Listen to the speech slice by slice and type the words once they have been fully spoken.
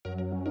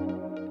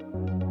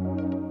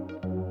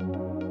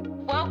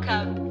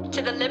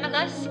to the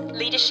Limitless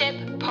Leadership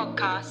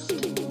Podcast.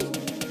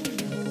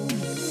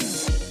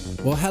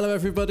 Well, hello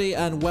everybody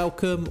and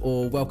welcome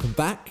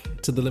back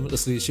to the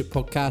Limitless Leadership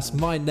Podcast.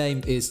 My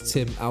name is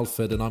Tim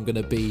Alford and I'm going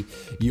to be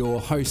your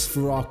host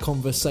for our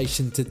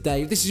conversation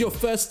today. If this is your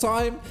first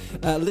time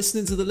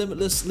listening to the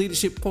Limitless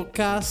Leadership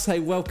Podcast, hey,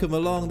 welcome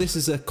along. This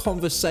is a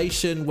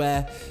conversation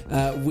where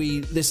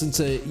we listen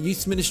to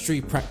youth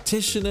ministry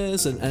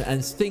practitioners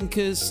and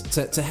thinkers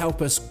to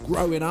help us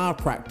grow in our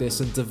practice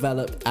and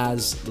develop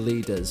as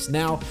leaders.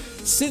 Now,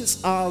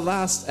 since our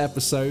last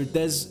episode,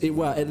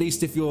 at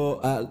least if you're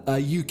a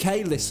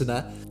UK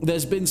listener,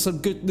 there's been some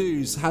good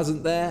news,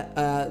 hasn't there?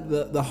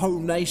 The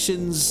home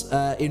nations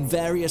in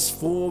various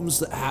forms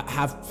that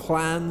have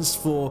plans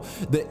for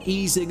the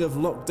easing of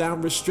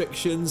lockdown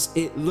restrictions.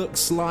 It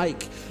looks like,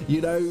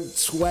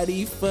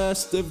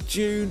 21st of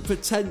June,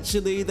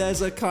 potentially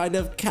there's a kind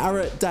of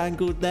carrot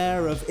dangled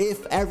there of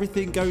if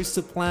everything goes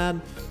to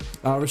plan,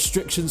 our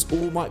restrictions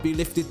all might be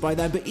lifted by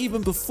then. But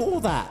even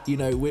before that,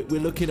 we're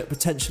looking at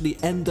potentially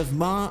end of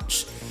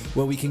March,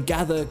 where we can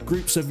gather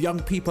groups of young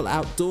people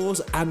outdoors,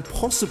 and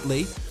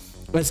possibly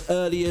as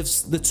early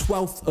as the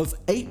 12th of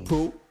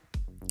April,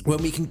 when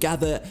we can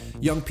gather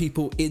young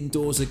people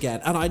indoors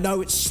again. And I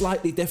know it's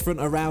slightly different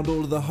around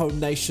all of the home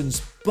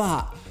nations,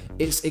 but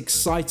it's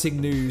exciting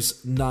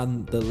news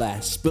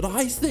nonetheless. But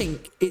I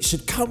think it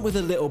should come with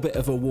a little bit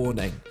of a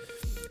warning.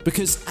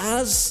 Because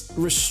as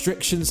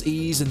restrictions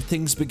ease and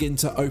things begin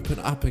to open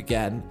up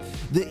again,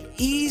 the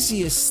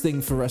easiest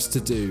thing for us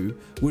to do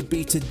would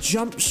be to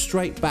jump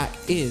straight back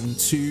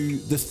into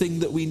the thing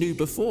that we knew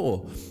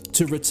before,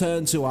 to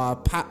return to our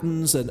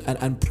patterns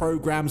and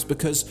programs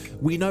because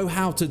we know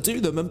how to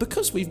do them and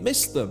because we've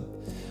missed them.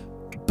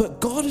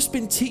 But God has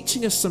been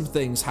teaching us some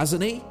things,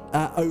 hasn't he,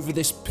 over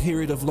this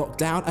period of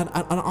lockdown? And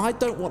I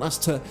don't want us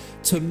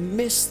to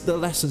miss the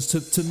lessons,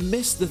 to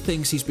miss the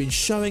things he's been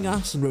showing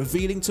us and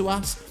revealing to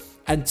us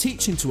and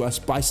teaching to us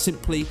by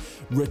simply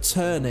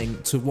returning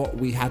to what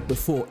we had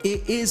before.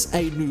 It is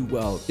a new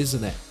world,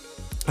 isn't it?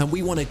 And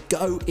we want to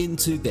go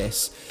into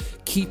this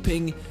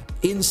keeping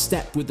in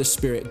step with the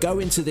Spirit, go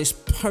into this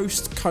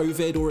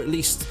post-COVID or at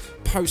least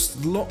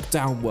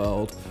post-lockdown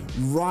world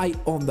right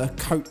on the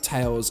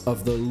coattails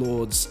of the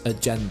Lord's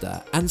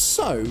agenda. And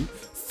so,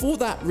 for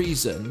that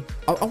reason,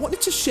 I wanted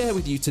to share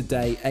with you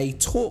today a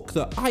talk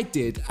that I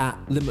did at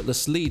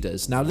Limitless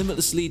Leaders. Now,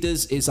 Limitless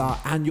Leaders is our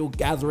annual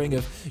gathering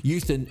of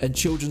youth and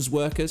children's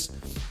workers.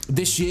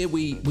 This year,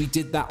 we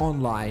did that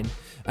online.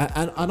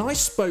 And I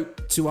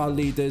spoke to our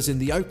leaders in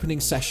the opening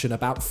session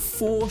about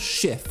 4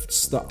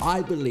 shifts that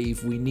I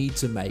believe we need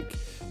to make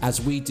as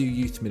we do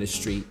youth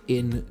ministry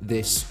in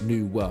this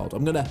new world.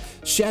 I'm going to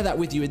share that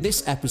with you in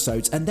this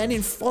episode, and then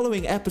in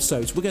following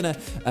episodes, we're going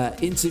to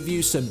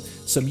interview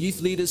some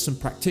youth leaders, some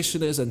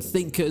practitioners and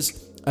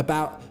thinkers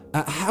about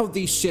how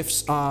these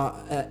shifts are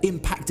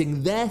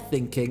impacting their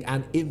thinking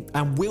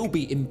and will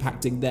be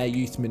impacting their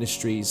youth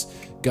ministries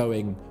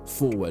going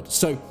forward.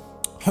 So,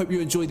 hope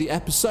you enjoy the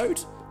episode.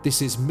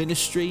 This is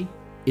Ministry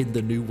in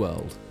the New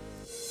World.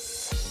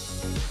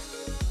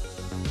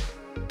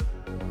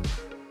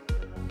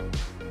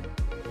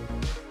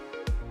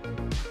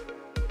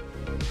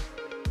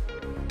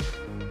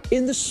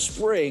 In the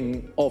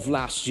spring of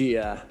last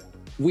year,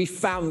 we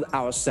found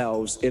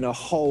ourselves in a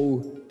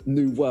whole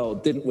new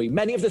world, didn't we?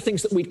 Many of the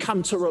things that we'd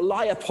come to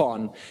rely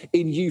upon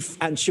in youth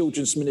and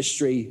children's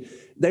ministry,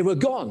 they were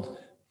gone.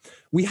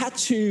 We had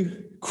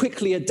to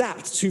quickly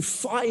adapt, to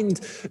find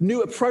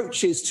new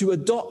approaches, to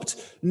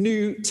adopt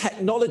new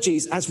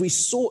technologies as we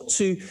sought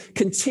to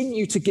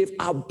continue to give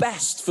our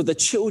best for the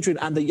children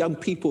and the young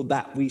people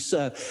that we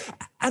serve.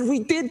 And we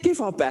did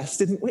give our best,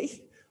 didn't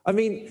we? I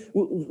mean,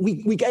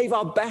 we gave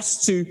our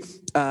best to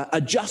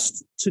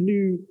adjust to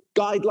new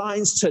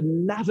guidelines, to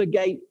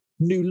navigate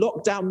new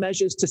lockdown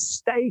measures, to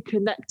stay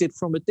connected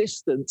from a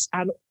distance.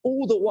 And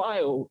all the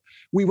while,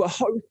 we were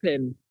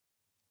hoping,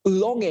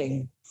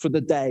 longing for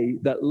the day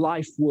that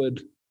life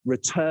would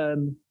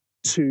return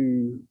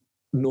to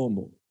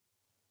normal.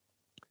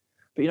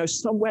 But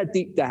somewhere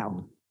deep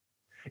down,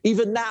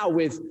 even now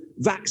with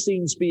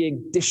vaccines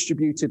being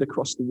distributed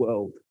across the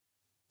world,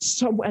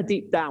 somewhere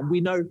deep down,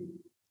 we know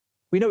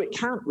it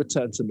can't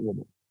return to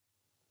normal.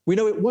 We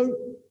know it won't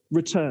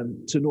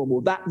return to normal.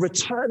 That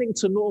returning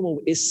to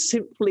normal is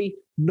simply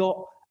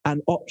not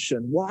an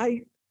option.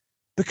 Why?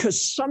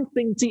 Because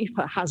something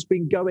deeper has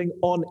been going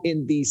on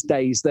in these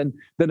days than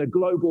a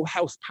global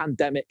health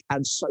pandemic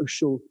and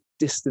social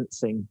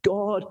distancing.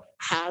 God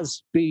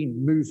has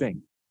been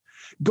moving.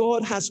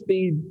 God has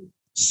been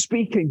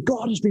speaking.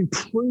 God has been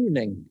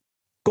pruning.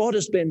 God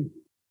has been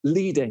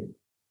leading.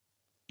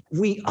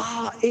 We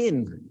are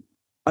in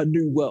a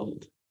new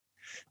world.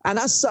 And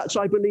as such,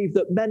 I believe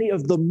that many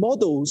of the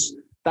models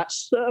that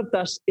served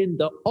us in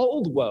the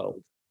old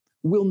world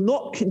will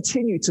not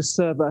continue to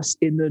serve us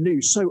in the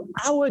new. So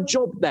our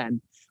job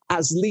then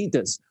as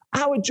leaders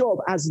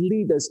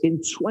in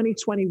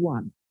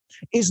 2021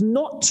 is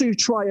not to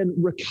try and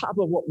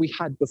recover what we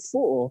had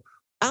before.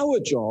 Our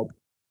job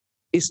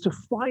is to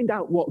find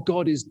out what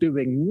God is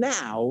doing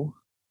now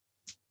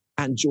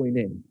and join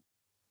in.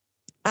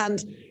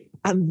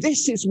 And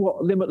this is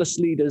what Limitless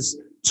Leaders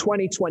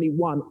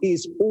 2021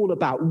 is all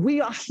about.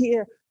 We are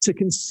here to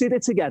consider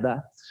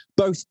together,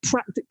 both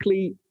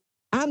practically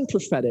and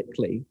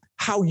prophetically,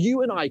 how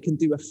you and I can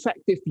do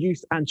effective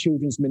youth and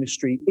children's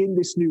ministry in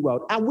this new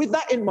world. And with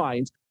that in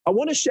mind, I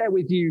want to share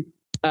with you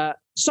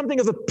something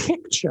of a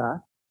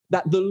picture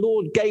that the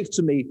Lord gave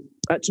to me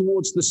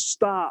towards the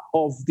start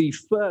of the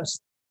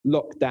first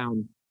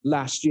lockdown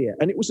last year.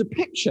 And it was a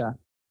picture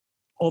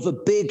of a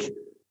big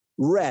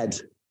red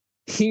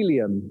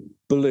helium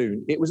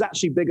balloon. It was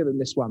actually bigger than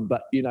this one,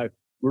 but you know,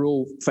 we're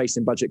all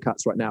facing budget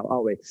cuts right now,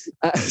 aren't we?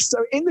 So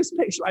in this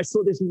picture, I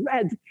saw this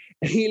red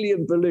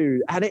helium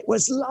balloon, and it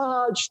was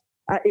large,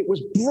 it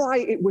was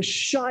bright, it was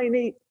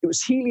shiny, it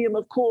was helium,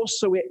 of course,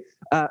 so it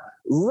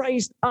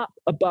raised up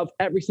above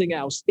everything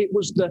else. It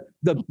was the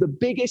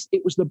biggest,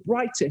 it was the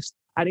brightest,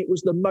 and it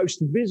was the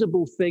most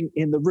visible thing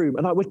in the room.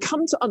 And I would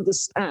come to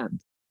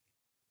understand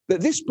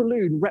that this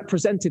balloon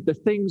represented the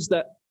things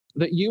that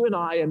you and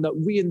I and that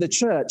we in the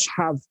church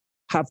have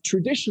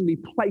traditionally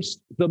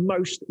placed the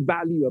most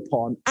value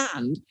upon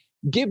and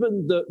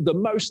given the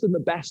most and the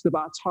best of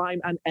our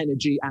time and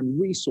energy and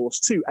resource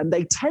to. And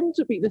they tend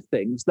to be the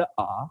things that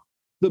are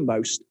the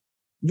most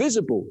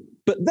visible.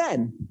 But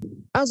then,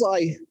 as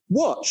I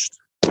watched,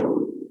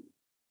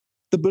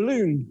 the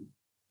balloon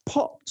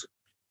popped.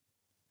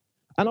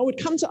 And I would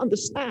come to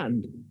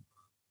understand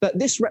that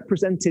this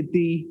represented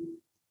the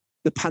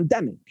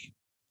pandemic,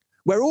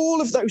 where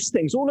all of those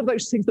things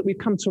that we've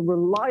come to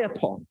rely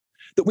upon,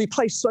 that we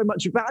place so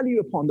much value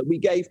upon, that we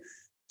gave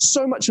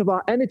so much of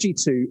our energy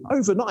to,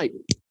 overnight,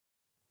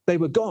 they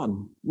were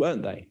gone,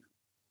 weren't they?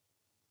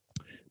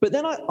 But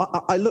then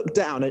I looked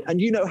down, and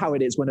you know how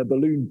it is when a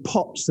balloon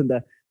pops and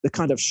the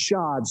kind of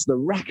shards, the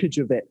wreckage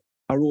of it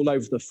are all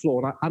over the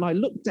floor. And I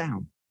looked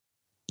down,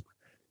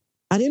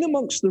 and in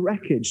amongst the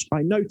wreckage,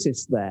 I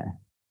noticed there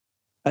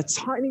a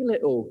tiny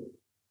little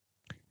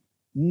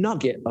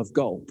nugget of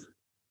gold.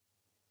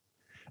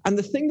 And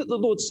the thing that the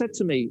Lord said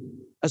to me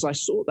as I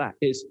saw that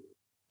is,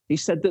 he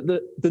said that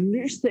the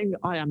new thing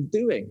I am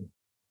doing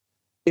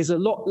is a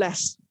lot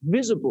less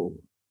visible,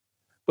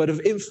 but of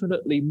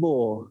infinitely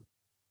more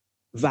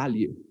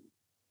value.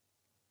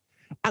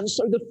 And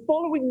so the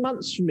following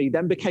months for me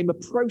then became a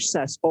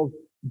process of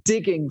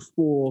digging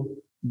for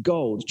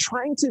gold,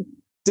 trying to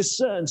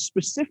discern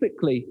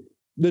specifically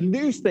the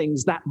new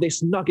things that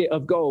this nugget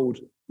of gold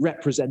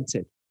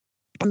represented.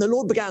 And the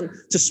Lord began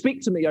to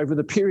speak to me over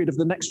the period of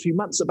the next few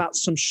months about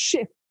some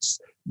shifts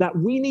that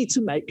we need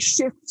to make,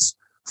 shifts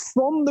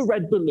from the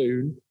red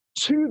balloon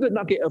to the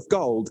nugget of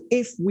gold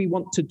if we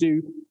want to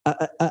do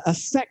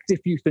effective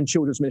youth and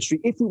children's ministry,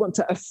 if we want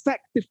to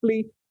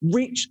effectively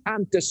reach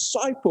and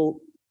disciple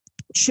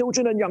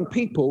children and young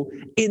people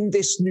in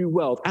this new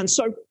world. And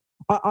so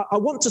I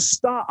want to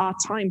start our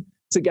time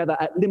together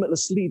at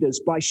Limitless Leaders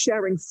by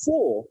sharing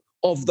 4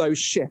 of those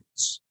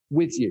shifts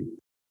with you.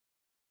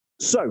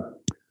 So,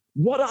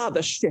 what are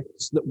the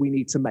shifts that we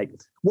need to make?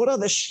 What are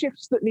the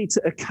shifts that need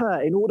to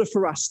occur in order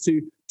for us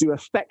to do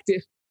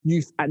effective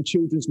youth and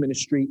children's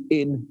ministry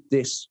in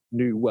this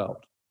new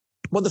world?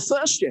 Well, the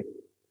first shift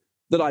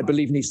that I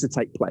believe needs to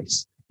take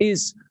place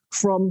is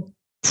from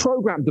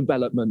program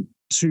development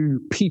to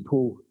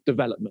people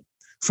development.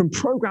 From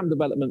program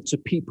development to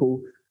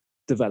people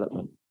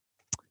development.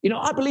 You know,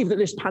 I believe that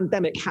this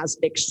pandemic has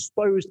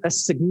exposed a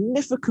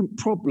significant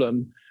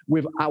problem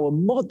with our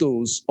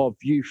models of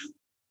youth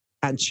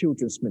and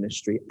children's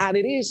ministry, and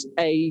it is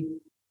a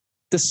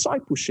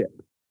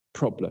discipleship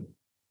problem.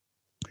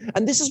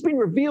 And this has been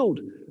revealed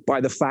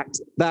by the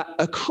fact that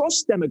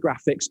across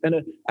demographics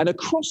and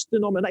across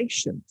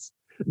denominations,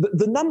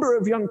 the number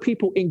of young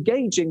people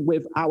engaging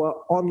with our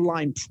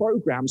online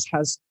programs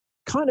has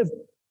kind of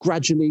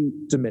gradually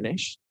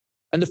diminished,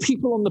 and the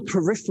people on the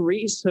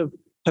peripheries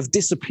have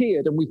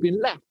disappeared, and we've been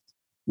left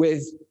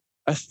with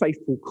a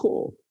faithful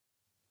core.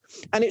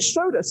 And it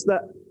showed us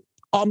that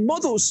our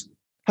models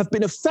have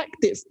been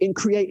effective in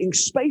creating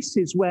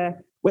spaces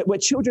where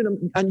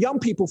children and young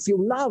people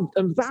feel loved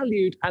and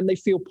valued, and they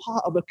feel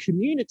part of a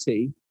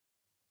community,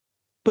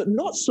 but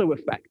not so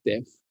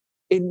effective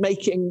in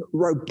making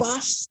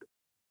robust,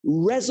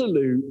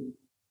 resolute,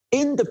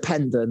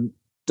 independent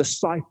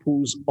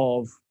disciples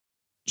of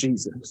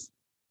Jesus.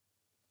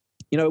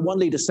 You know, one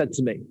leader said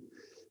to me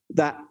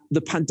that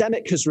the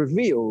pandemic has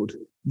revealed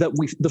that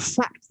the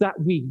fact that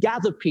we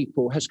gather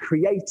people has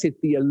created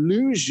the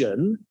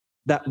illusion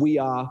that we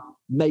are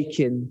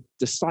making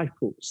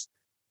disciples.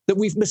 That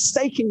we've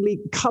mistakenly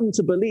come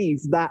to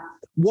believe that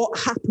what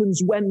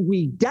happens when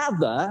we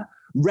gather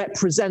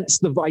represents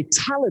the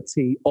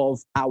vitality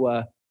of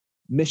our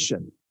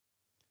mission.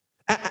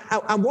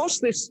 And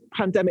whilst this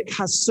pandemic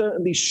has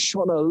certainly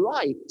shone a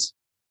light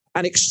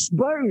and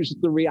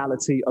exposed the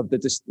reality of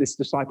this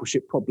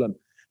discipleship problem,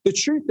 the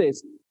truth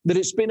is that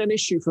it's been an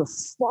issue for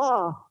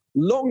far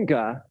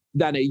longer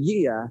than a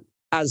year,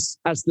 as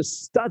the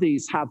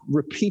studies have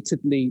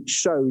repeatedly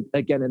showed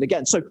again and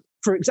again. So,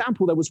 for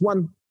example, there was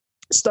one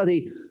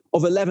study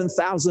of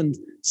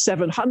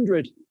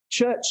 11,700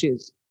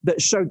 churches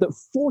that showed that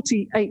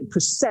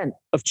 48%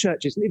 of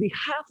churches, nearly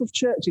half of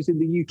churches in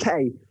the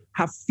UK,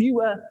 have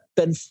fewer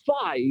than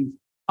 5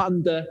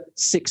 under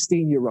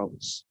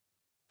 16-year-olds.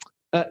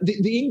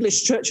 The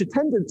English Church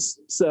Attendance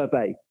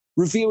Survey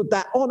revealed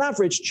that on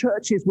average,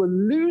 churches were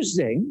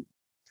losing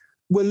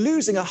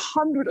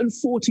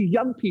 140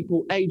 young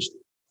people aged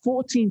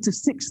 14 to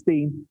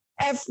 16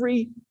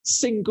 every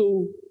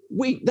single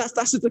week.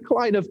 That's a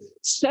decline of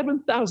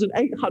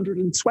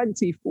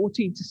 7,820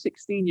 14 to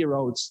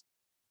 16-year-olds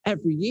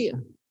every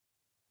year.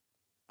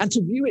 And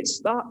to view it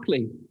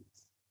starkly,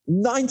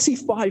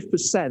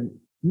 95%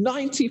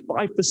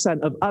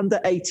 of under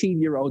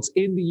 18-year-olds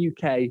in the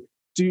UK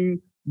do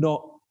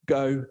not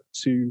go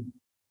to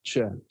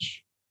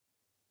church.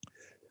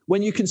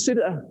 When you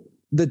consider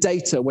the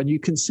data, when you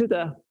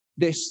consider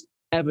this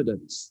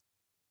evidence,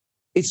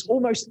 it's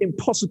almost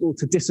impossible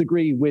to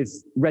disagree with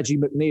Reggie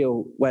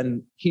McNeil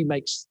when he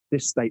makes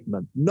this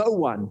statement. No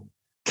one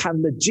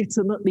can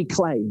legitimately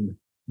claim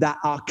that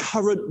our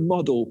current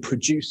model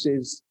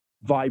produces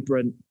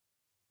vibrant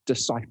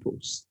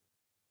disciples.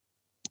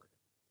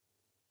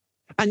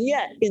 And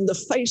yet, in the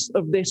face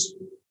of this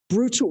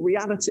brutal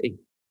reality,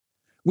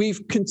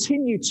 we've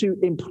continued to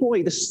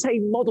employ the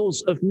same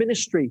models of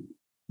ministry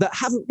that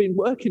haven't been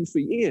working for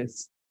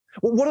years.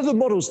 Well, what are the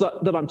models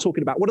that I'm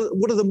talking about?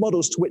 What are the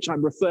models to which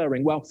I'm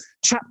referring? Well,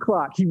 Chap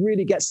Clark, he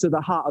really gets to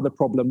the heart of the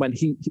problem when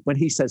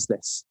he says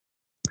this.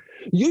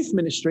 Youth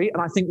ministry,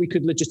 and I think we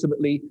could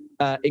legitimately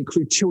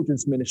include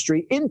children's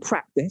ministry, in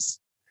practice,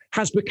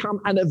 has become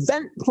an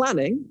event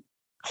planning,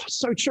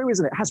 so true,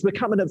 isn't it? Has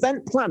become an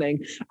event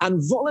planning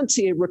and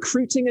volunteer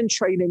recruiting and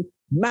training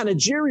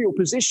managerial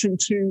position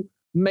to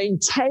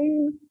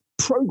maintain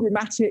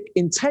programmatic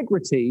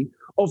integrity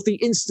of the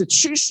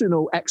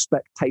institutional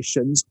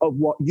expectations of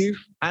what youth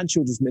and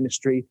children's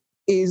ministry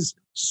is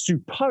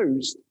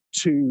supposed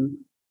to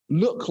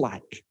look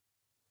like.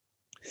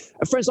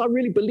 And friends, I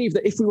really believe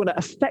that if we want to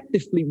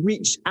effectively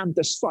reach and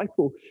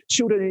disciple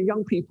children and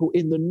young people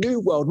in the new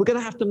world, we're going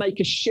to have to make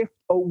a shift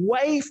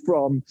away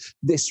from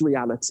this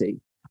reality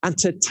and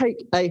to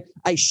take a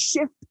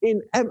shift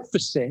in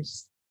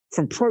emphasis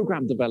from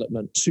program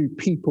development to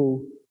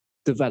people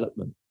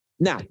development.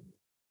 Now,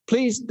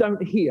 please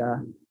don't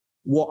hear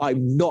what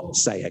I'm not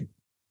saying,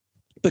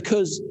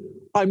 because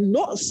I'm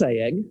not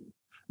saying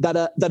that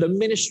a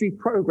ministry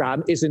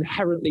program is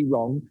inherently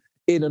wrong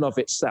in and of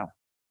itself.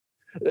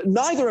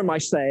 Neither am I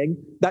saying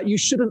that you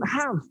shouldn't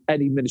have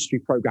any ministry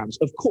programs.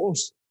 Of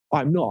course,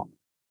 I'm not.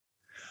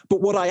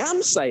 But what I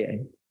am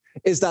saying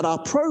is that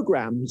our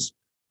programs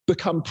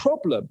become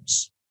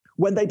problems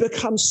when they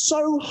become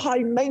so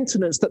high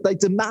maintenance that they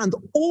demand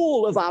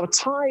all of our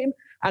time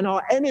and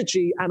our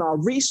energy and our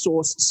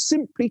resource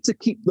simply to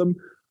keep them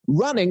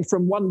running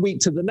from one week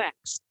to the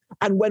next.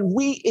 And when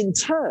we, in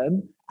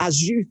turn,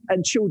 as youth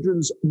and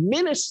children's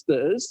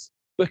ministers,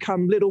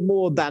 become little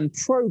more than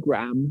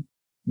program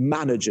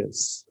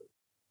managers.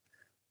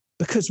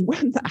 Because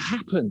when that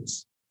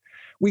happens,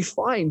 we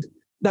find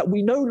that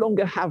we no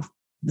longer have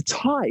the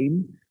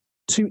time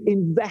to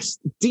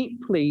invest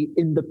deeply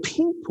in the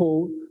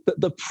people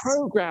that the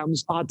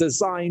programs are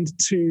designed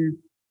to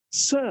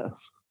serve.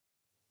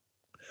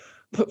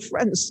 But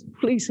friends,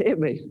 please hear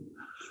me.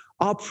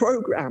 Our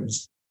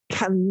programs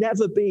can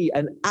never be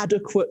an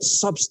adequate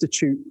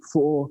substitute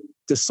for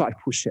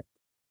discipleship.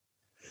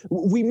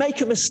 We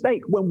make a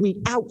mistake when we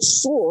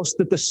outsource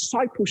the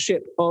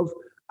discipleship of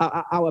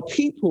our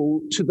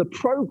people to the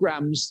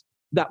programs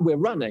that we're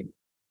running,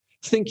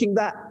 thinking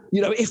that,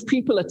 if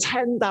people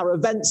attend our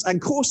events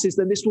and courses,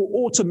 then this will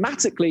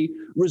automatically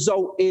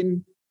result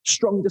in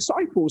strong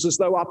disciples, as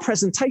though our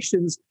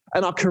presentations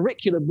and our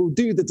curriculum will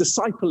do the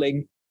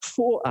discipling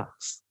for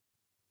us.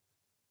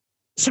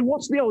 So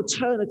what's the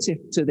alternative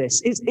to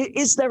this?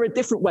 Is there a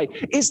different way?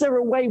 Is there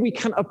a way we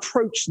can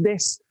approach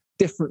this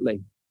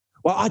differently?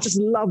 Well, I just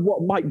love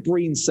what Mike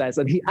Breen says,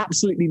 and he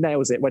absolutely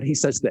nails it when he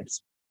says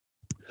this.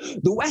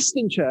 The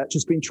Western church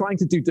has been trying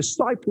to do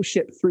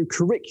discipleship through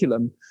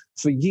curriculum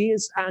for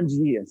years and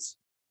years.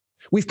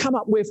 We've come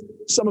up with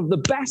some of the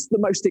best, the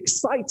most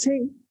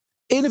exciting,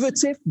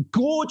 innovative,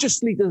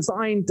 gorgeously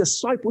designed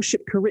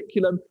discipleship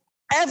curriculum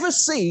ever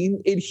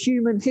seen in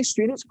human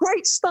history, and it's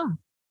great stuff.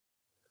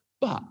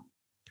 But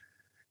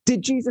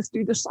did Jesus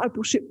do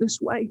discipleship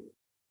this way?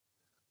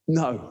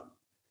 No.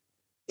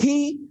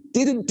 He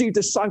didn't do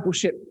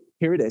discipleship.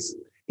 Here it is.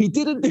 He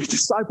didn't do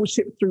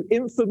discipleship through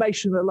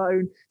information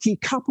alone. He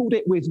coupled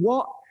it with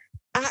what?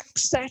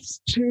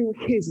 Access to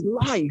his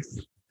life,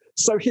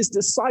 so his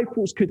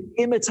disciples could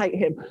imitate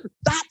him.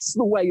 That's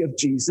the way of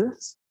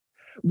Jesus.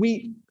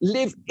 We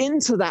live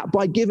into that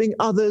by giving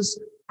others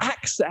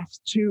access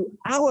to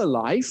our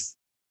life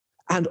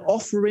and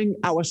offering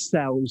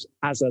ourselves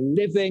as a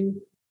living,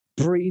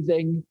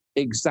 breathing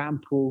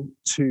example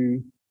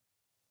to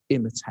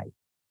imitate.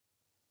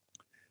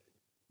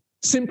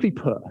 Simply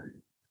put,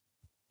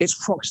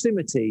 it's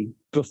proximity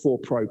before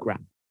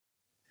program.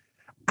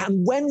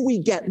 And when we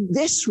get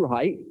this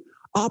right,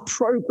 our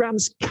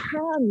programs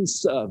can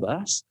serve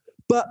us,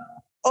 but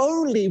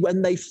only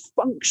when they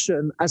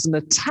function as an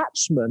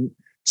attachment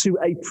to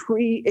a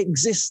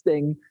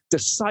pre-existing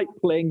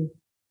discipling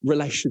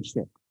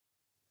relationship.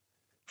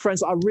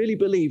 Friends, I really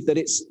believe that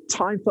it's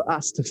time for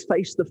us to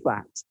face the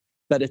fact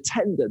that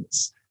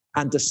attendance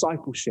and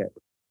discipleship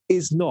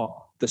is not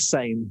the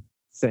same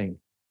thing.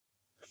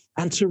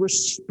 And to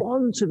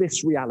respond to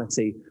this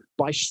reality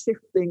by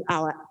shifting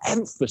our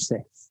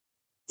emphasis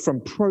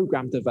from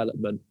program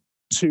development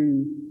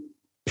to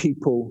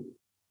people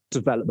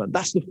development.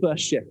 That's the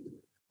first shift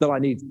that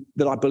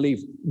I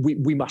believe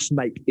we must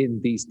make in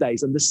these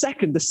days. And the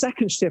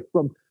second shift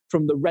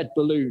from the red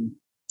balloon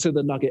to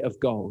the nugget of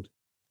gold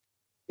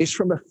is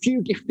from a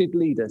few gifted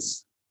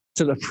leaders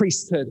to the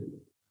priesthood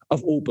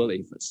of all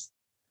believers.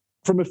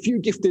 From a few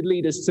gifted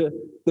leaders to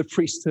the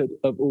priesthood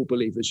of all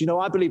believers. You know,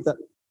 I believe that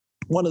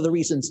one of the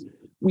reasons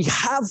we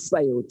have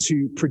failed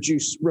to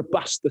produce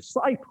robust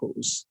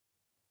disciples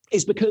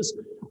is because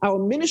our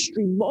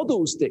ministry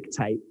models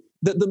dictate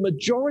that the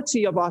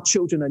majority of our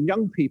children and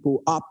young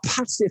people are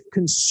passive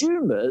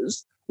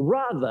consumers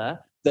rather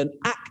than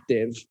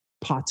active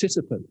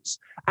participants.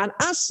 And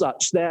as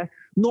such, they're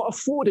not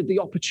afforded the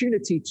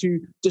opportunity to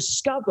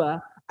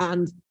discover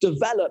and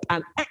develop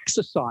and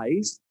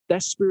exercise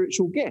their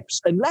spiritual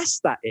gifts, unless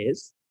that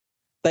is,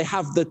 they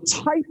have the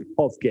type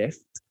of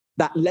gift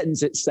that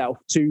lends itself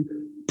to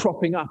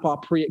propping up our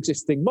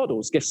pre-existing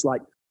models, gifts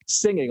like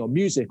singing or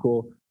music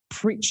or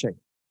preaching.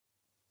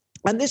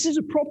 And this is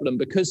a problem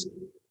because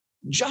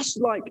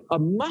just like a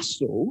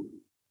muscle,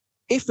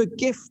 if a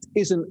gift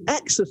is an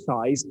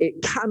exercise,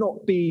 it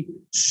cannot be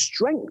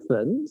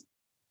strengthened,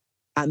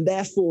 and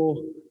therefore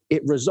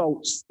it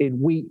results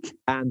in weak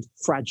and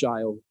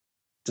fragile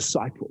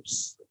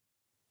disciples.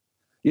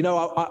 You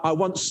know, I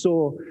once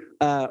saw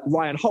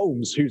Ryan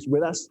Holmes, who's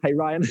with us. Hey,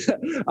 Ryan.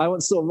 I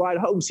once saw Ryan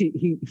Holmes.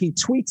 He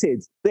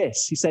tweeted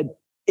this. He said,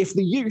 if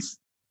the youth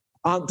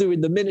aren't doing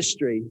the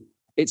ministry,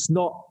 it's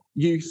not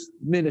youth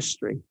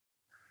ministry.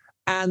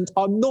 And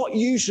I'm not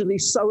usually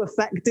so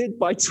affected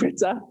by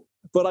Twitter,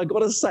 but I got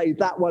to say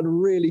that one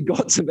really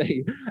got to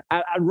me.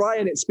 And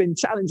Ryan, it's been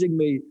challenging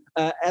me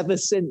ever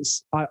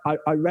since I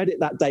read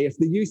it that day. If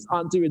the youth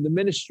aren't doing the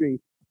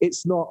ministry,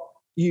 it's not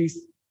youth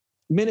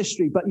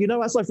ministry. But, you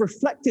know, as I've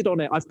reflected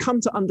on it, I've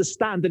come to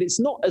understand that it's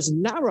not as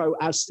narrow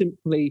as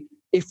simply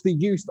if the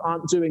youth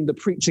aren't doing the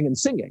preaching and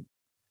singing,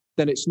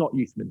 then it's not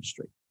youth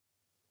ministry.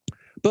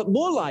 But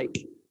more like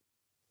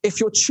if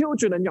your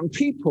children and young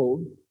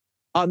people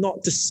are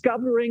not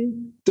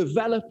discovering,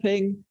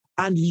 developing,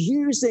 and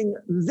using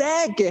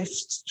their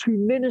gifts to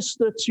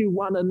minister to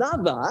one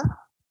another,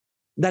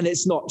 then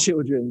it's not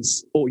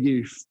children's or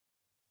youth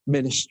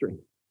ministry.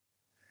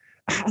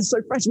 And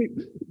so, friends,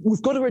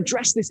 we've got to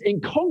address this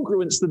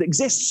incongruence that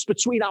exists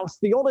between our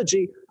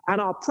theology and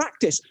our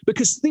practice,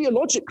 because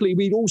theologically,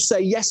 we'd all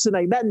say yes and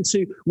amen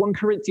to 1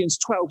 Corinthians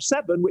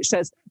 12:7, which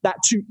says that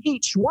to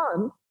each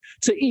one,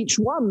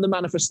 the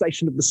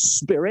manifestation of the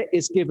Spirit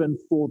is given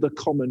for the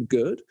common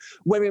good,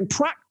 where in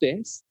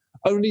practice,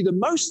 only the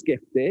most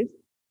gifted,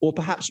 or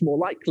perhaps more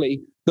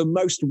likely, the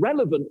most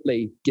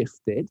relevantly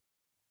gifted,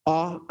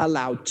 are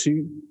allowed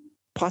to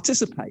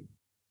participate.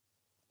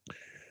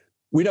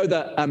 We know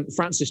that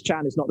Francis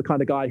Chan is not the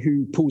kind of guy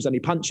who pulls any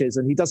punches,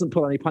 and he doesn't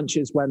pull any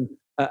punches when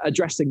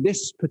addressing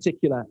this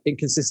particular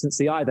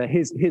inconsistency either.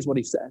 Here's what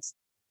he says.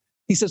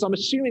 He says, I'm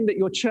assuming that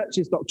your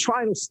church's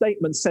doctrinal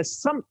statement says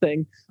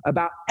something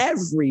about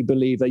every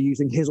believer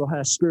using his or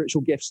her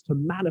spiritual gifts to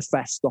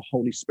manifest the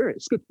Holy Spirit.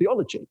 It's good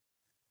theology.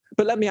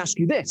 But let me ask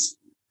you this.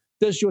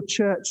 Does your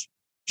church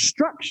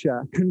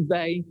structure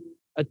convey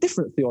a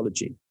different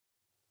theology?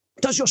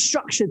 Does your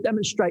structure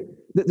demonstrate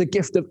that the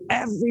gift of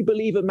every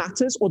believer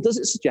matters, or does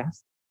it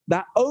suggest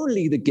that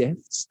only the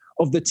gifts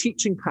of the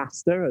teaching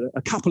pastor,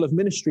 a couple of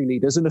ministry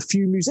leaders, and a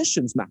few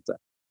musicians matter?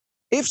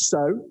 If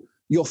so,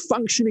 you're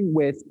functioning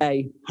with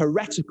a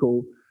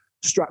heretical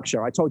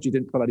structure. I told you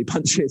didn't pull any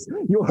punches.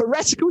 Your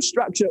heretical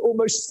structure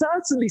almost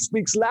certainly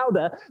speaks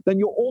louder than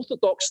your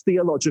orthodox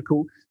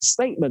theological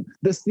statement.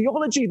 The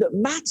theology that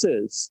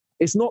matters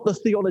is not the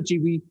theology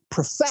we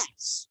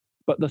profess,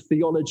 but the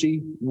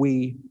theology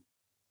we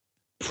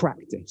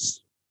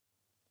practice.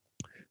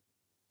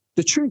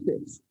 The truth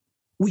is,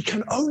 we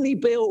can only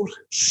build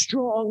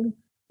strong,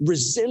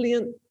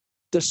 resilient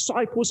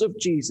disciples of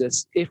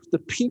Jesus if the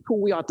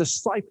people we are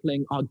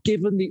discipling are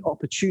given the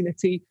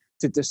opportunity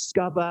to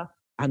discover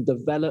and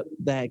develop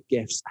their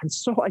gifts. And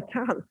so I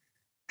can't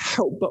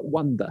help but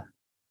wonder,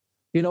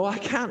 I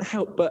can't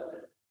help but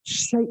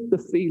shake the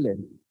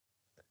feeling.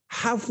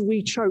 Have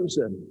we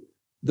chosen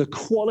the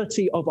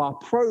quality of our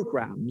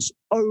programs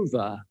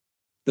over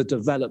the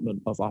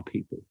development of our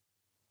people?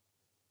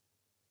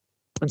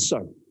 And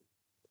so,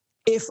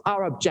 if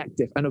our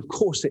objective, and of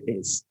course it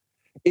is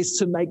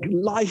to make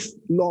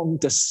lifelong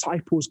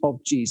disciples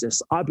of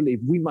Jesus, I believe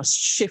we must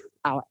shift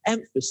our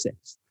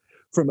emphasis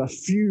from a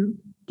few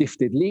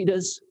gifted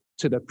leaders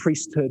to the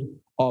priesthood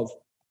of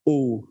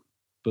all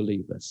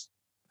believers.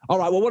 All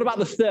right, well, what about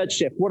the third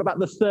shift? What about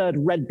the third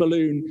red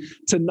balloon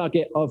to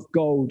nugget of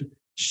gold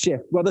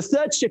shift? Well, the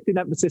third shift in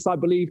emphasis, I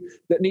believe,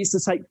 that needs to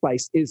take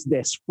place is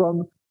this: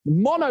 from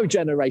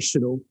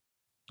monogenerational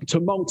to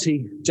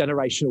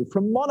multi-generational,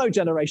 from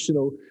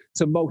mono-generational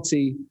to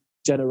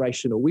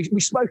multi-generational. We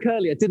spoke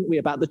earlier, didn't we,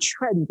 about the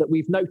trend that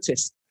we've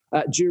noticed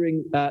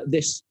during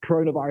this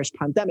coronavirus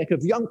pandemic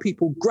of young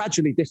people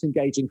gradually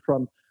disengaging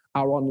from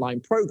our online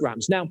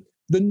programs. Now,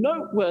 the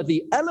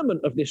noteworthy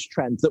element of this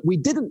trend that we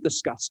didn't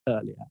discuss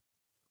earlier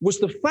was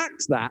the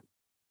fact that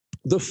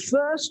the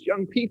first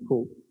young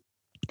people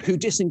who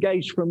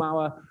disengaged from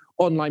our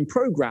online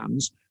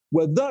programs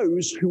were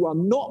those who are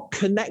not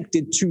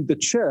connected to the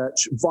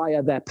church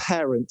via their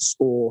parents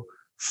or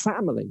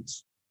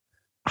families.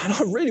 And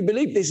I really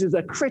believe this is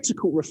a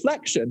critical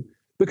reflection,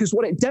 because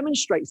what it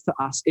demonstrates to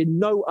us in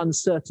no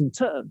uncertain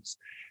terms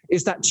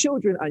is that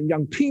children and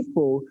young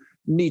people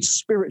need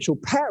spiritual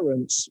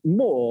parents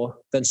more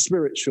than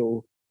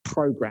spiritual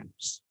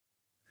programs.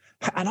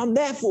 And I'm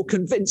therefore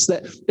convinced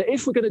that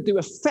if we're going to do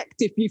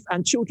effective youth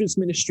and children's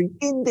ministry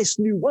in this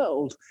new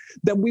world,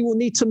 then we will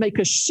need to make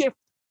a shift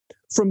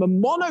from a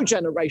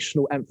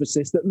mono-generational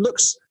emphasis that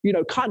looks,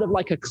 kind of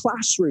like a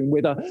classroom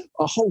with a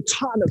whole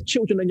ton of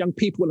children and young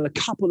people and a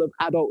couple of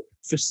adult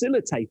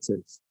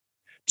facilitators,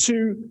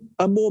 to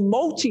a more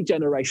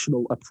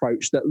multi-generational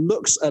approach that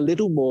looks a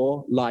little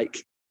more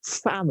like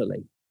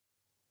family.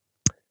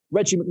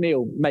 Reggie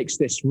McNeil makes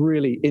this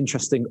really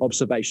interesting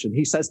observation.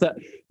 He says that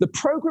the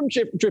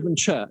program-driven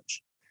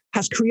church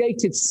has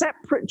created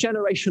separate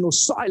generational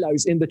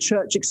silos in the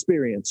church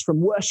experience, from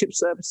worship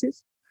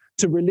services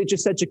to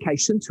religious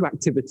education to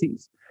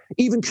activities,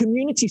 even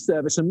community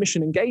service and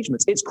mission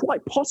engagements. It's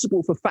quite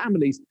possible for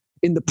families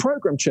in the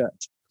program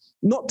church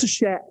not to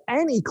share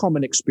any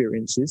common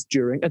experiences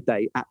during a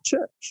day at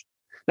church.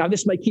 Now,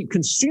 this may keep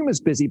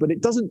consumers busy, but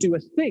it doesn't do a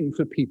thing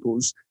for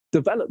people's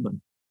development.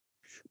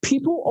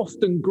 People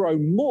often grow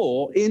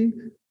more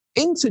in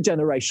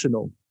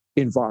intergenerational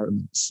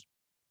environments.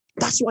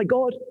 That's why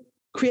God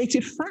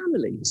created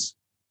families.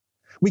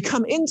 We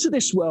come into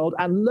this world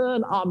and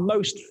learn our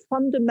most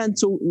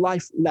fundamental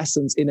life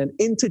lessons in an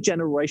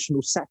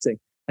intergenerational setting.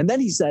 And then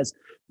he says,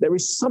 there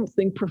is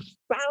something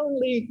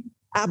profoundly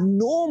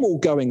abnormal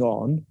going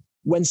on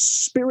when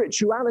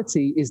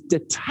spirituality is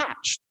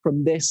detached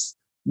from this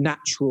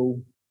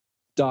natural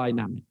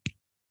dynamic.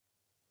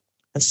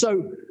 And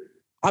so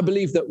I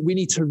believe that we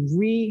need to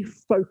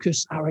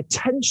refocus our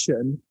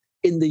attention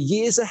in the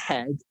years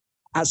ahead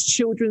as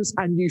children's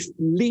and youth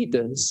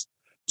leaders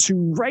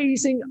to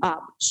raising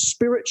up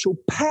spiritual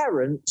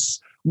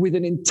parents with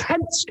an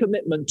intense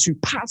commitment to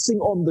passing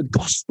on the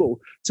gospel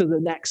to the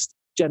next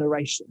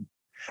generation.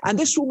 And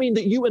this will mean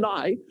that you and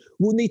I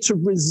will need to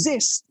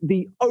resist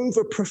the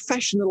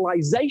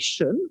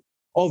over-professionalization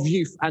of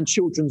youth and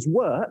children's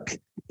work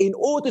in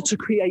order to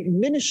create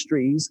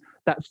ministries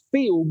that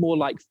feel more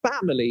like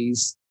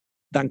families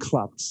than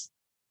clubs.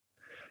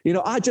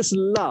 I just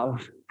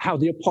love how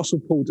the Apostle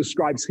Paul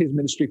describes his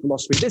ministry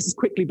philosophy. This is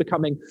quickly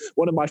becoming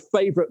one of my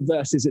favorite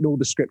verses in all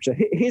the scripture.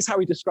 Here's how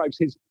he describes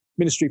his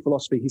ministry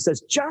philosophy. He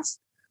says,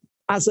 just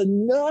as a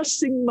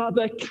nursing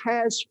mother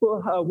cares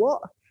for her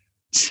what?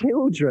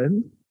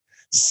 Children,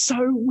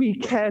 so we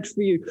cared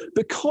for you.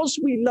 Because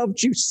we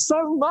loved you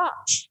so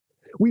much,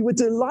 we were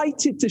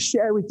delighted to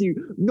share with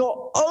you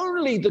not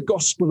only the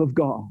gospel of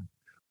God,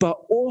 but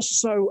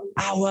also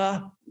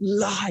our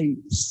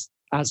lives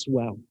as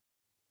well.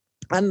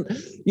 And,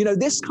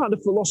 this kind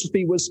of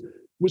philosophy was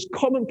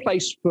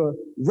commonplace for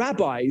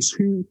rabbis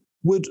who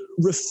would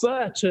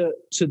refer to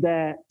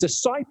their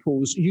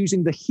disciples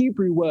using the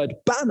Hebrew word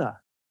bana,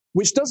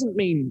 which doesn't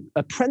mean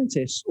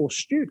apprentice or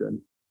student,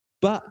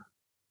 but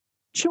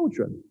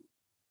children.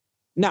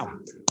 Now,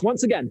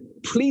 once again,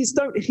 please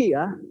don't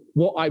hear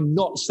what I'm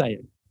not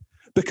saying,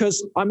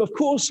 because I'm, of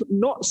course,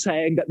 not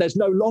saying that there's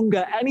no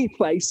longer any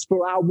place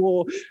for our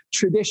more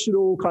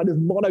traditional kind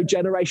of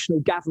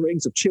mono-generational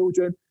gatherings of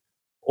children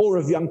or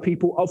of young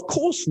people. Of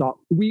course not.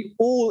 We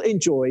all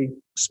enjoy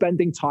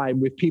spending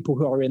time with people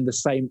who are in the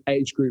same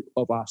age group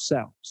of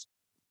ourselves.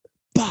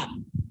 But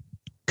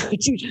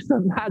could you just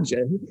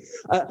imagine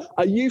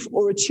a youth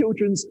or a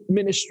children's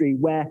ministry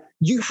where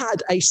you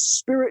had a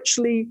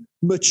spiritually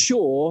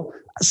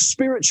mature,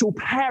 spiritual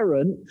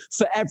parent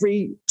for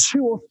every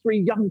 2 or 3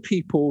 young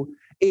people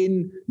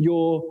in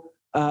your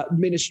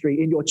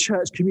ministry, in your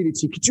church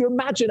community? Could you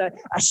imagine a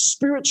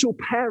spiritual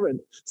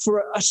parent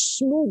for a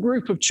small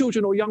group of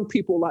children or young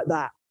people like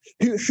that,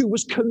 who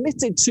was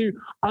committed to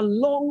a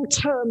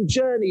long-term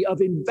journey of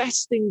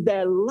investing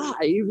their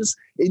lives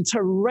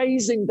into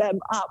raising them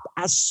up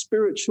as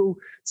spiritual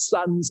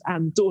sons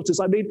and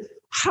daughters? I mean,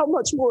 how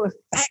much more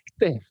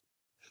effective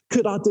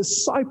could our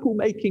disciple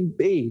making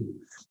be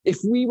if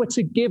we were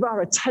to give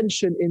our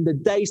attention in the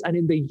days and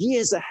in the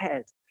years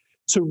ahead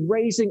to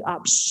raising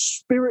up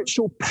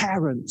spiritual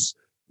parents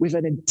with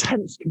an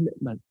intense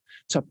commitment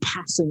to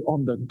passing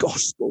on the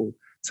gospel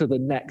to the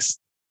next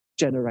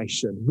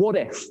generation? What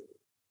if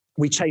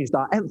we changed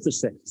our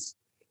emphasis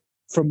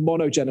from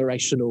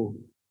mono-generational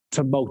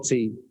to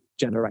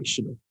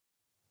multi-generational?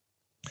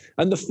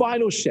 And the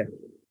final shift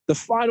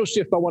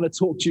I want to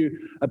talk to you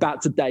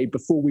about today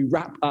before we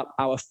wrap up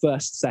our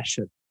first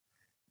session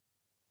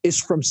is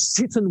from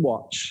sit and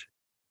watch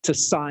to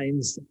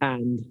signs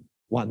and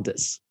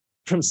wonders.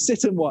 From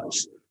sit and watch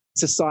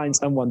to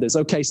signs and wonders.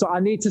 Okay, so I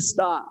need to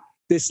start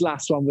this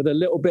last one with a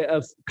little bit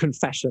of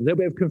confession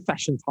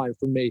time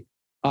from me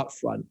up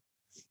front.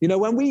 You know,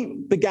 when we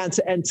began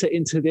to enter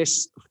into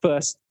this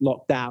first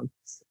lockdown,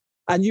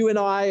 and you and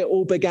I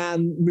all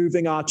began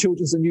moving our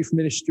children's and youth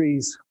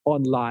ministries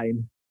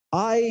online,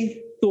 I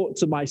thought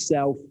to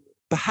myself,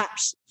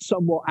 perhaps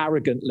somewhat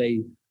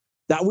arrogantly,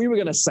 that we were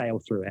going to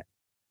sail through it.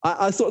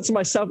 I thought to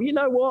myself, you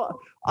know what?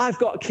 I've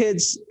got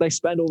kids. They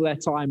spend all their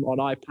time on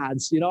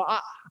iPads. You know,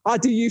 I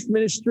do youth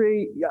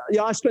ministry.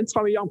 Yeah, I spend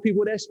time with young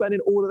people. They're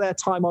spending all of their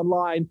time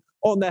online,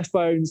 on their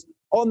phones,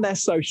 on their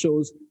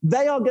socials.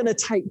 They are going to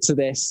take to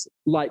this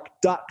like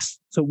ducks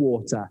to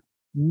water.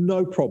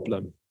 No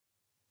problem.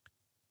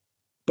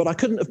 But I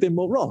couldn't have been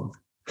more wrong.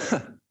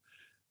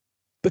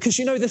 Because,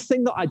 you know, the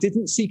thing that I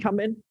didn't see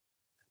coming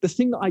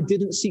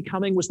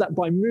was that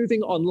by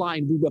moving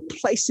online, we were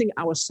placing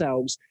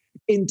ourselves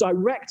in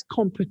direct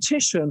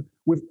competition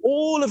with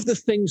all of the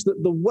things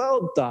that the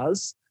world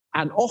does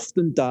and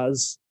often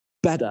does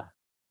better.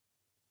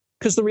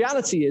 Because the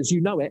reality is,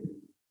 you know it,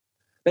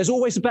 there's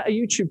always a better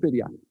YouTube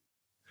video.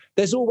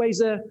 There's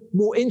always a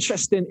more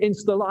interesting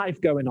Insta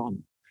Live going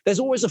on. There's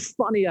always a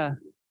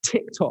funnier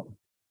TikTok.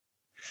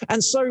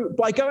 And so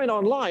by going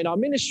online, our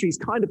ministries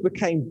kind of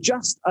became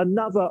just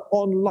another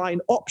online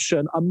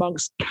option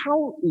amongst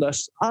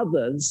countless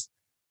others.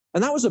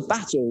 And that was a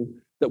battle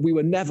that we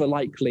were never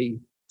likely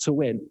to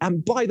win.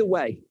 And by the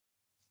way,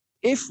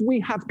 if we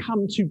have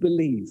come to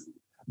believe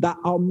that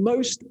our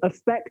most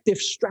effective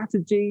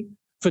strategy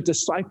for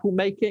disciple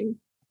making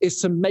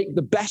is to make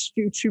the best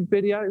YouTube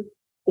video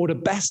or the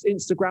best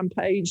Instagram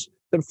page,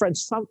 then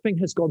friends, something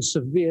has gone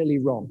severely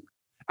wrong.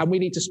 And we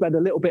need to spend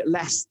a little bit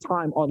less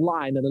time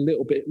online and a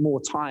little bit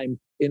more time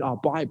in our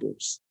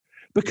Bibles.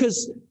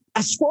 Because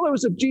as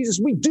followers of Jesus,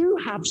 we do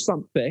have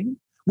something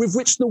with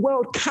which the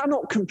world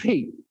cannot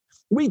compete.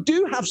 We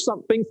do have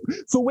something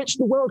for which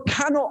the world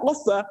cannot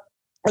offer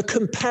a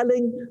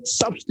compelling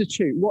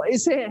substitute. What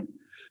is it?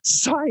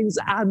 Signs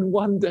and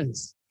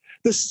wonders.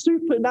 The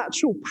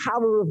supernatural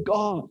power of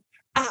God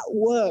at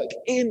work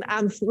in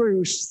and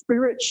through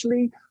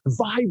spiritually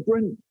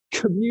vibrant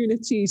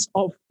communities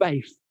of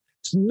faith.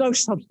 There's no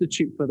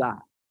substitute for that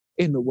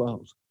in the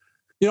world.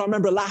 You know, I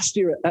remember last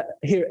year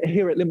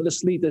here at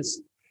Limitless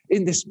Leaders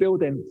in this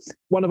building,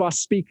 one of our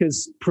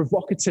speakers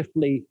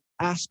provocatively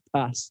asked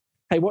us,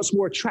 hey, what's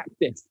more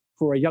attractive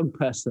for a young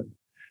person?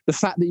 The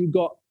fact that you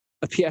got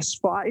a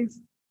PS5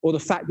 or the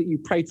fact that you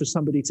prayed for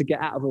somebody to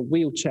get out of a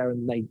wheelchair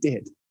and they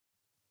did?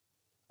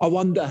 I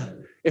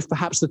wonder if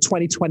perhaps the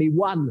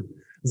 2021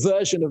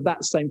 version of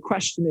that same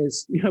question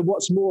is, you know,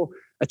 what's more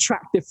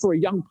attractive for a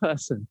young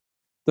person?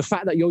 The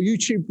fact that your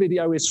YouTube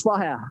video is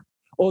fire,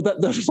 or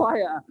that the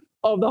fire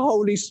of the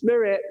Holy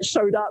Spirit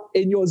showed up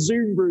in your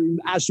Zoom room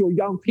as your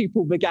young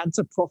people began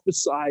to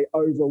prophesy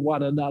over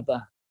one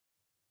another.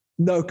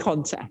 No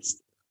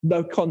contest,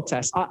 no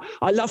contest.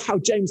 I love how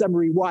James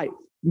Emery White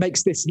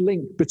makes this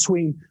link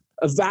between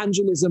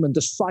evangelism and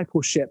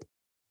discipleship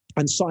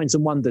and signs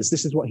and wonders.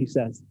 This is what he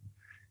says.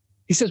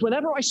 He says,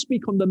 whenever I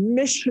speak on the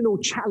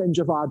missional challenge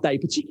of our day,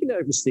 particularly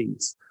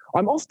overseas,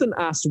 I'm often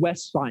asked where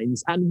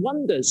signs and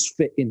wonders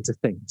fit into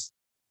things.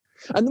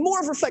 And the more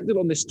I've reflected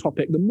on this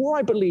topic, the more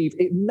I believe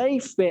it may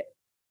fit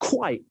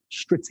quite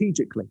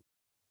strategically.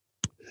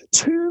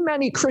 Too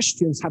many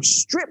Christians have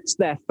stripped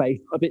their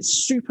faith of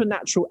its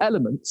supernatural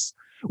elements,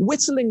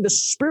 whittling the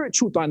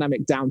spiritual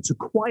dynamic down to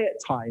quiet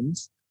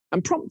times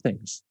and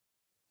promptings.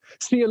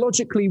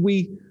 Theologically,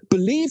 we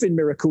believe in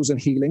miracles and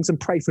healings and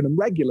pray for them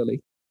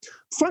regularly.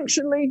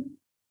 Functionally,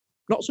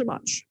 not so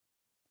much.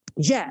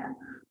 Yeah,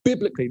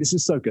 biblically, this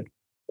is so good.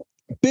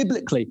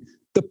 Biblically,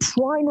 the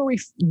primary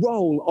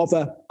role of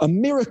a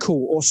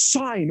miracle or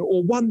sign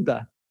or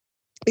wonder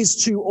is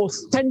to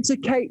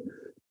authenticate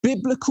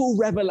biblical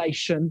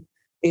revelation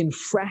in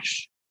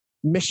fresh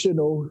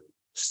missional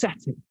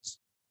settings.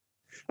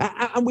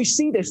 And we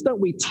see this, don't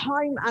we?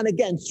 Time and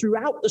again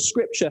throughout the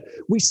scripture,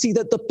 we see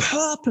that the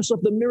purpose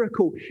of the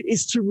miracle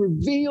is to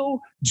reveal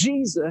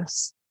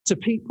Jesus to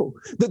people.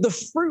 That the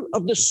fruit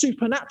of the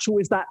supernatural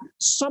is that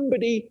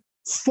somebody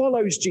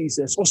follows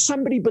Jesus, or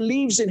somebody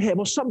believes in him,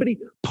 or somebody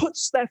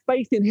puts their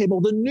faith in him, or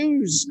the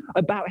news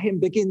about him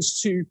begins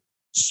to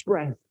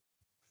spread.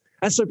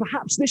 And so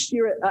perhaps this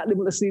year at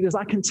Limitless Leaders,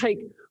 I can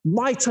take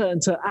my turn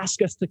to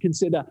ask us to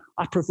consider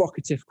a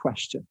provocative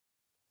question.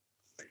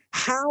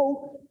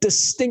 How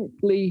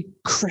distinctly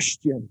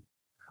Christian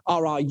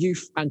are our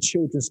youth and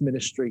children's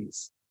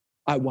ministries,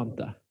 I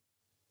wonder?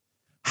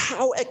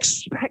 How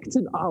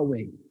expectant are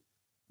we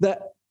that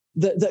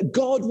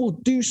God will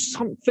do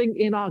something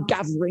in our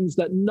gatherings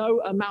that no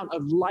amount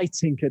of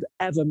lighting could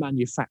ever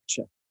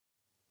manufacture?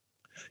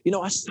 You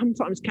know, I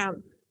sometimes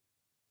can't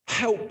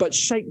help but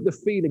shake the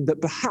feeling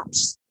that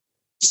perhaps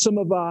some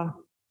of our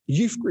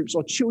youth groups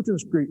or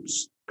children's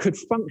groups could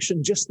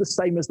function just the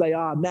same as they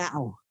are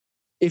now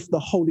if the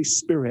Holy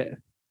Spirit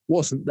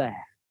wasn't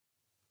there.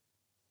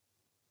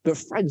 But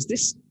friends,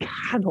 this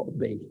cannot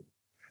be.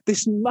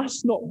 This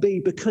must not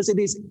be, because it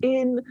is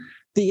in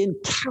the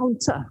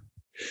encounter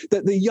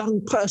that the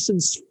young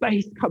person's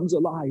faith comes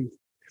alive.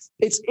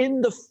 It's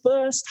in the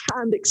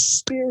first-hand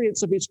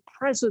experience of his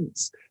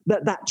presence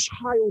that that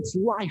child's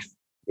life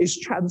is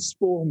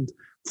transformed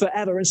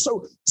forever. And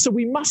so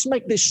we must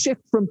make this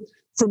shift from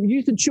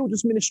youth and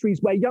children's ministries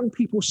where young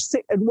people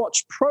sit and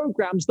watch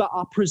programs that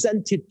are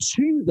presented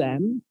to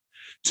them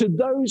to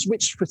those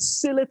which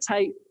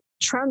facilitate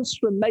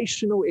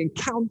transformational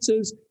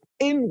encounters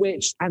in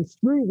which and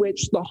through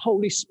which the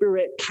Holy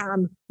Spirit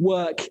can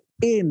work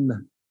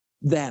in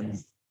them.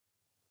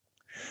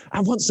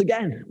 And once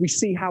again, we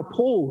see how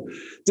Paul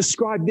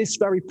described this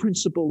very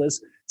principle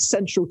as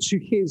central to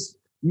his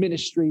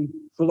ministry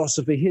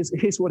philosophy.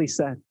 Here's what he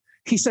said.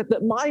 He said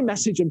that my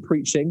message and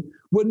preaching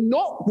were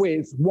not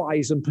with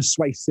wise and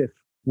persuasive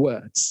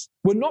words.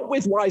 We're not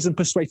with wise and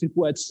persuasive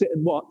words, sit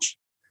and watch,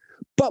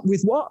 but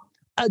with what?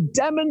 A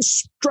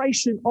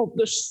demonstration of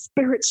the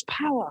Spirit's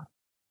power.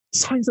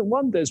 Signs and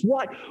wonders.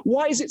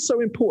 Why is it so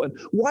important?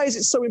 Why is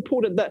it so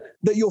important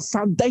that your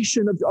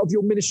foundation of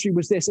your ministry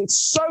was this? It's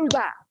so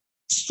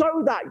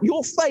that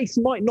your faith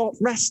might not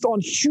rest on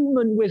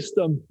human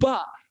wisdom,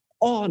 but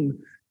on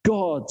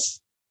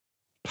God's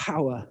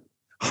power.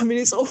 I mean,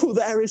 it's all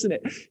there, isn't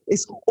it?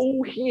 It's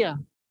all here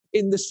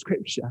in the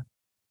scripture.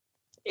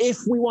 If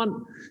we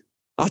want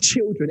our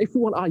children, if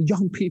we want our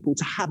young people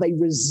to have a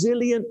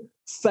resilient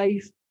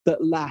faith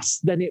that lasts,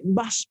 then it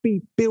must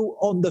be built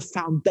on the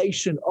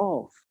foundation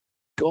of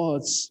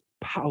God's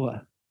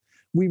power.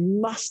 We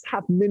must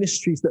have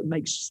ministries that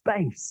make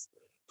space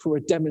for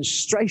a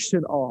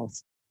demonstration of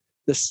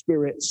the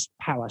Spirit's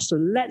power. So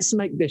let's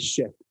make this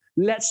shift.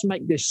 Let's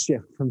make this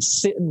shift from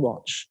sit and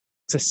watch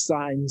to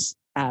signs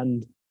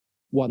and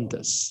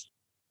wonders.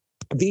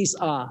 These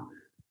are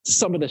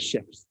some of the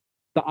shifts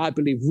that I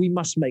believe we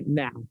must make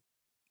now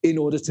in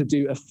order to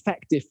do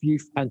effective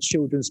youth and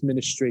children's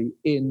ministry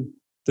in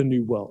the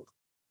new world.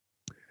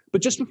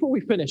 But just before we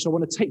finish, I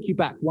want to take you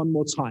back one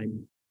more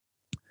time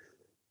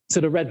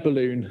to the red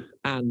balloon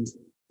and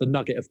the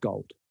nugget of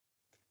gold.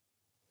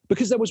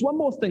 Because there was one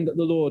more thing that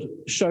the Lord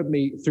showed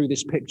me through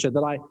this picture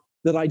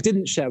that I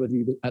didn't share with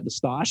you at the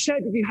start. I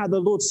shared with you how the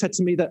Lord said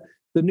to me that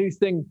the new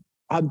thing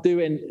I'm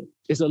doing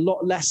is a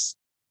lot less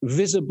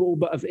visible,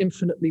 but of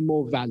infinitely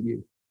more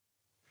value.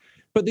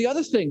 But the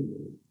other thing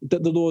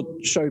that the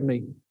Lord showed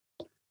me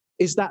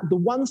is that the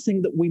one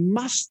thing that we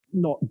must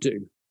not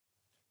do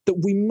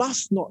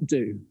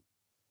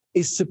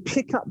is to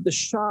pick up the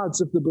shards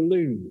of the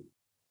balloon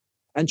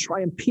and try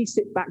and piece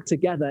it back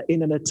together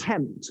in an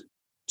attempt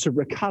to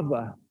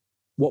recover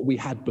what we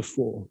had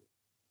before.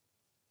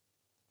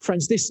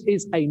 Friends, this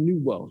is a new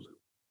world.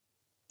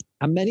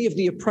 And many of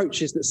the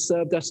approaches that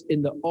served us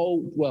in the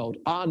old world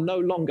are no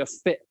longer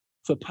fit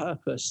for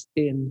purpose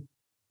in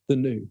the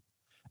new.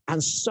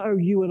 And so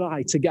you and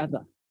I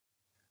together,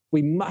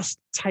 we must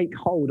take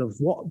hold of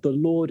what the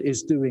Lord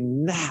is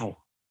doing now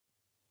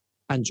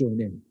and join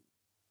in.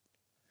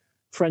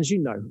 Friends, you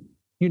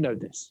know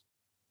this.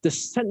 The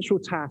central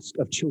task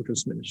of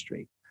children's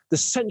ministry, the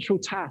central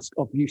task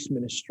of youth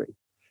ministry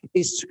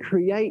is to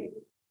create,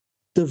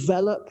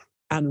 develop,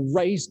 and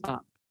raise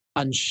up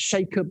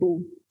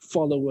unshakable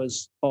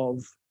followers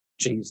of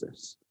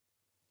Jesus.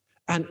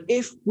 And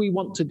if we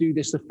want to do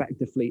this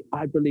effectively,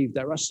 I believe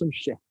there are some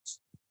shifts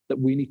that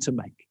we need to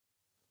make.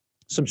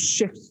 Some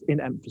shifts in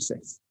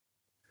emphasis.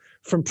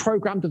 From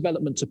program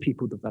development to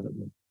people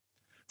development.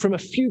 From a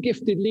few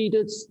gifted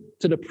leaders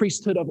to the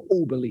priesthood of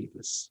all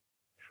believers.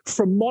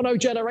 From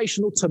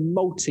mono-generational to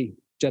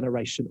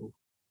multi-generational.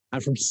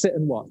 And from sit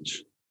and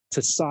watch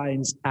to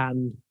signs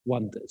and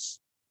wonders.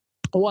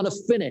 I want to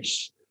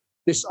finish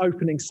this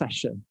opening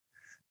session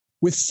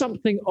with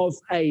something of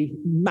a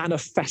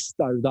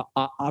manifesto that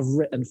I've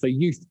written for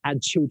youth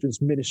and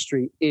children's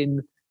ministry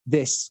in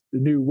this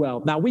new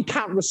world. Now, we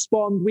can't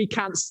respond, we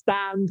can't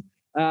stand,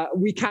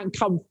 we can't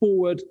come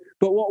forward,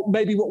 but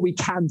what we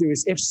can do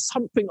is if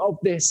something of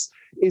this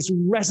is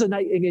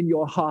resonating in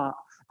your heart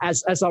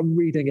as I'm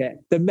reading it,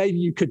 then maybe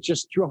you could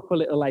just drop a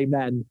little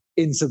amen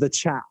into the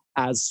chat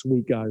as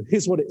we go.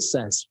 Here's what it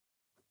says.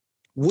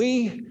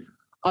 We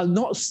are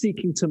not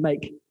seeking to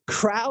make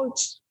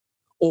crowds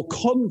or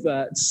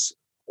converts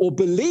or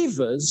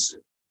believers,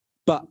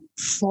 but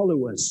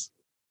followers.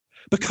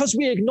 Because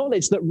we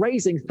acknowledge that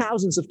raising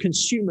thousands of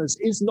consumers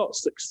is not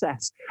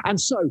success. And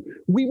so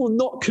we will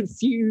not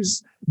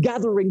confuse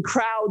gathering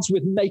crowds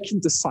with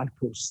making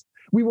disciples.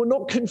 We will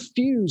not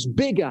confuse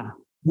bigger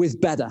with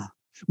better.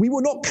 We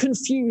will not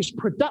confuse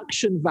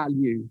production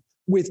value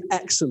with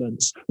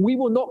excellence. We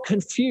will not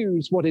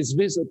confuse what is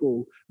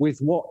visible with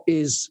what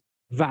is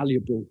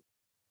valuable.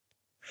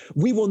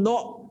 We will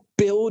not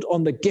build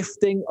on the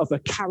gifting of a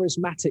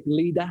charismatic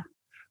leader,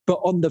 but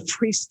on the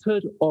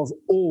priesthood of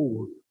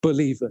all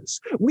believers.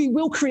 We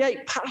will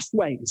create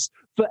pathways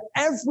for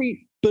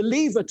every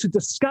believer to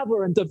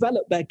discover and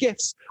develop their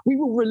gifts. We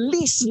will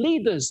release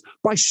leaders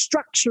by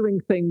structuring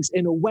things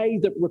in a way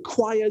that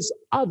requires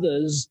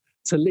others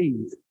to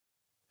lead.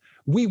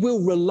 We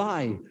will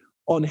rely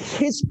on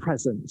His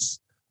presence,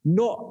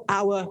 not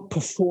our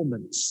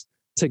performance,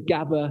 to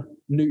gather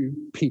new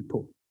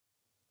people.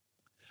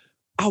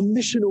 Our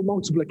missional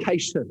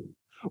multiplication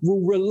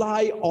will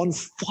rely on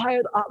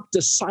fired up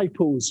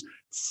disciples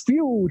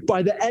fueled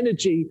by the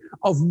energy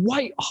of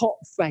white hot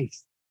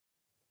faith,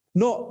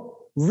 not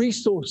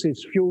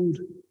resources fueled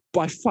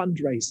by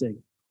fundraising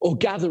or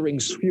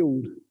gatherings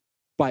fueled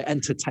by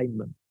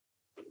entertainment.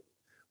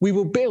 We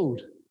will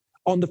build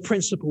on the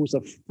principles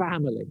of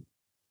family,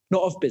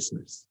 not of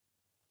business.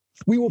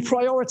 We will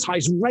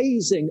prioritize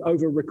raising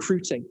over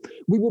recruiting.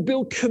 We will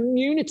build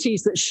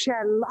communities that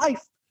share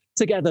life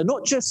together,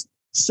 not just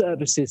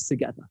services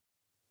together.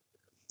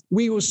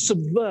 We will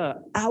subvert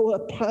our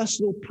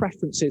personal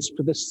preferences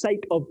for the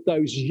sake of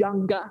those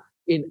younger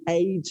in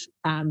age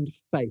and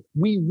faith.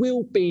 We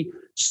will be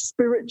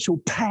spiritual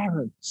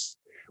parents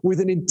with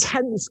an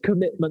intense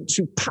commitment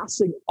to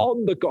passing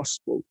on the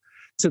gospel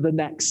to the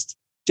next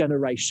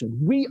generation.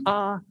 We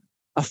are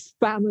a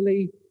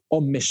family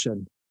on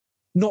mission,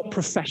 not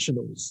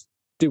professionals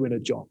doing a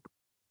job.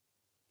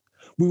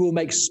 We will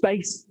make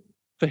space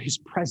for his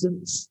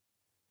presence.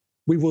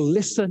 We will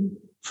listen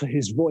for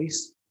his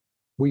voice.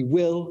 We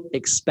will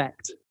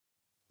expect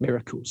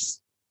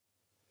miracles.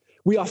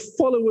 We are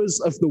followers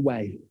of the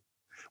way.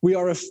 We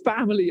are a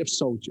family of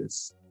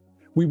soldiers.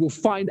 We will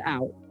find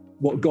out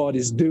what God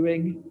is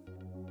doing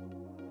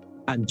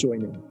and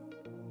join in.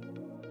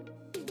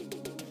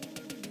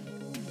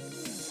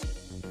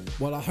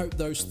 Well, I hope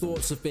those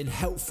thoughts have been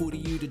helpful to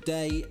you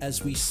today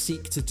as we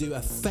seek to do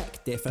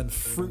effective and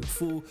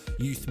fruitful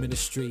youth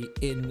ministry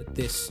in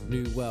this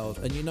new world.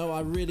 And you know,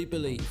 I really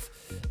believe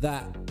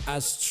that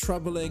as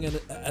troubling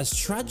and as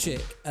tragic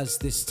as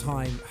this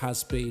time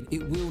has been,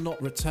 it will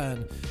not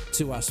return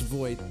to us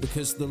void,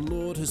 because the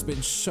Lord has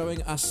been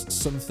showing us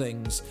some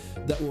things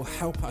that will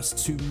help us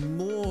to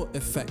more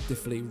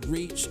effectively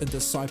reach and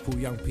disciple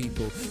young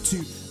people,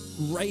 to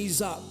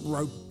raise up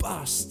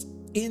robust,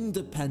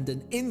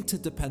 independent,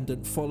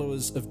 interdependent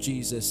followers of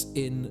Jesus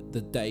in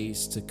the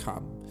days to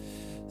come.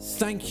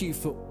 Thank you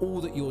for all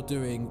that you're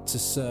doing to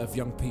serve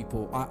young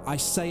people. I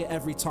say it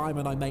every time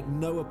and I make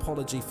no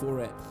apology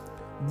for it.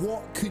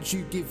 What could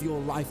you give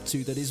your life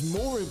to that is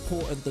more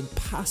important than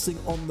passing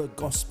on the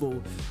gospel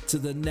to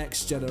the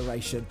next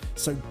generation?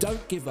 So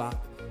don't give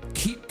up,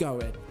 keep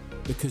going,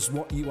 because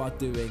what you are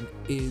doing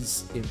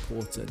is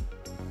important.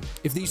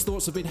 If these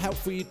thoughts have been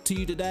helpful to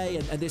you today,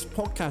 and this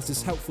podcast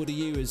is helpful to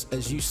you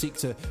as you seek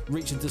to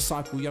reach and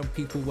disciple young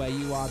people where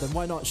you are, then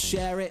why not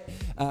share it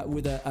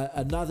with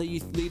another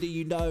youth leader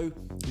you know,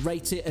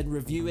 rate it and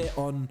review it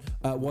on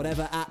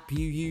whatever app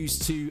you use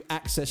to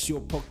access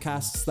your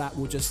podcasts. That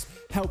will just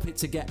help it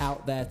to get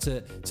out there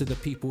to the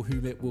people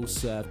whom it will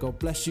serve. God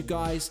bless you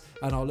guys,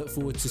 and I'll look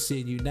forward to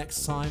seeing you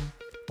next time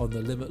on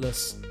the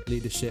Limitless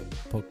Leadership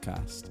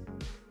Podcast.